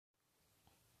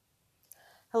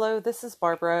Hello, this is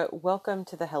Barbara. Welcome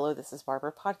to the Hello, This is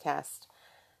Barbara podcast.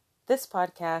 This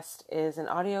podcast is an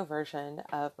audio version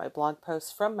of my blog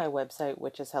posts from my website,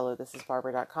 which is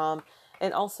hellothisisbarbara.com,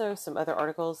 and also some other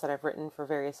articles that I've written for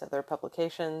various other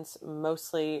publications.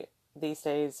 Mostly these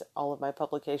days, all of my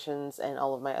publications and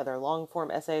all of my other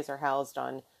long-form essays are housed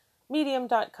on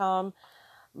medium.com.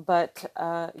 But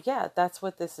that's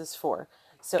what this is for.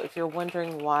 So if you're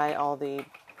wondering why all the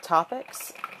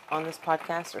topics on this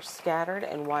podcast are scattered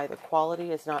and why the quality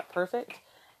is not perfect,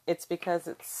 it's because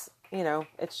it's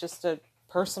just a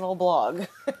personal blog,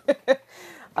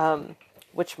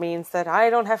 which means that I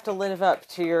don't have to live up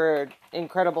to your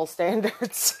incredible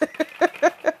standards.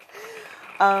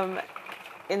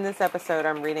 In this episode,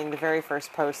 I'm reading the very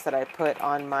first post that I put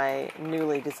on my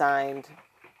newly designed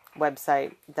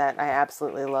website that I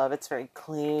absolutely love. It's very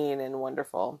clean and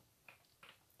wonderful.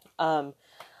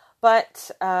 But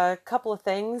a couple of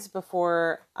things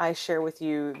before I share with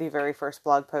you the very first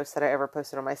blog post that I ever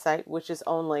posted on my site, which is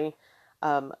only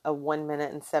a 1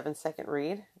 minute and 7 second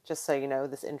read. Just so you know,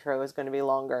 this intro is going to be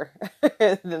longer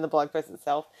than the blog post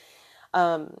itself.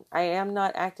 I am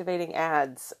not activating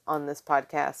ads on this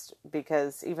podcast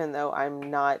because even though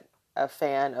I'm not a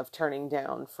fan of turning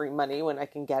down free money when I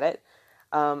can get it,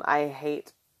 I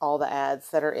hate all the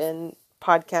ads that are in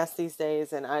podcasts these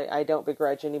days, and I don't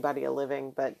begrudge anybody a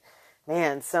living, but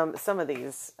man, some of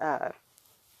these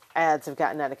ads have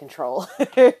gotten out of control.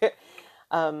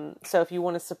 So if you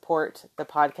want to support the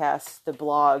podcast, the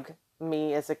blog,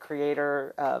 me as a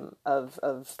creator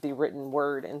of the written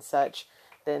word and such,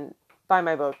 then buy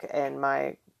my book and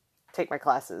take my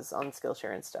classes on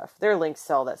Skillshare and stuff. There are links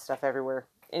to all that stuff everywhere.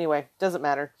 Anyway, doesn't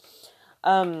matter.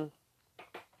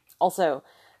 Also,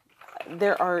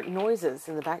 there are noises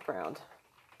in the background,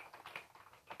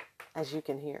 as you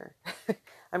can hear.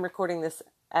 I'm recording this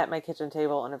at my kitchen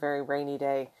table on a very rainy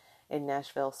day in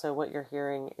Nashville, so what you're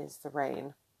hearing is the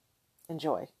rain.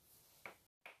 Enjoy.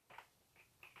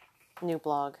 New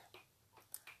blog.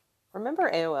 Remember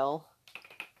AOL?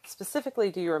 Specifically,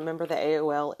 do you remember the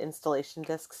AOL installation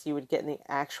discs you would get in the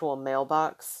actual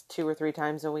mailbox 2 or 3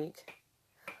 times a week?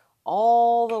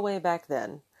 All the way back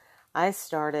then, I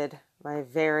started my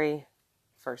very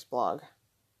first blog,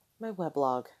 my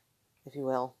weblog, if you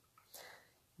will.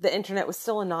 The internet was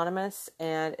still anonymous,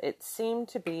 and it seemed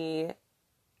to be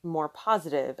more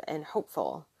positive and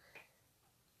hopeful.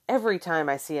 Every time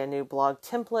I see a new blog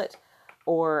template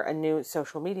or a new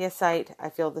social media site, I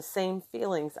feel the same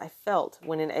feelings I felt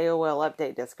when an AOL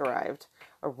update disk arrived.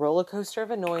 A roller coaster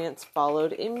of annoyance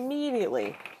followed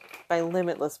immediately by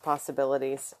limitless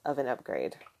possibilities of an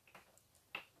upgrade.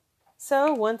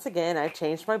 So once again, I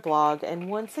changed my blog, and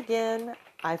once again,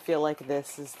 I feel like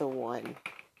this is the one.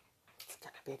 It's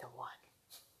going to be the one.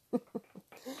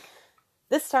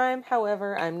 This time,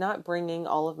 however, I'm not bringing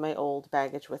all of my old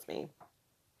baggage with me.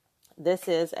 This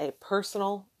is a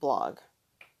personal blog.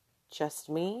 Just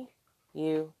me,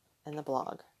 you, and the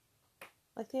blog.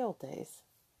 Like the old days.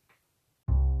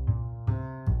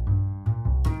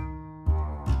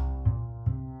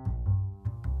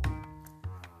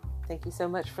 Thank you so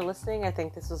much for listening. I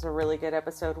think this was a really good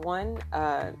episode 1.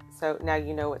 So now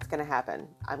you know what's going to happen.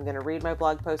 I'm going to read my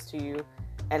blog post to you,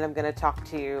 and I'm going to talk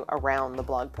to you around the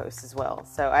blog post as well.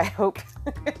 So I hope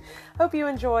you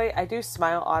enjoy. I do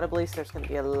smile audibly, so there's going to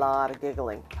be a lot of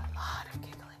giggling.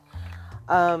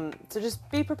 So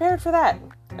just be prepared for that.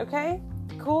 Okay?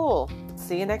 Cool.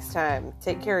 See you next time.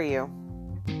 Take care of you.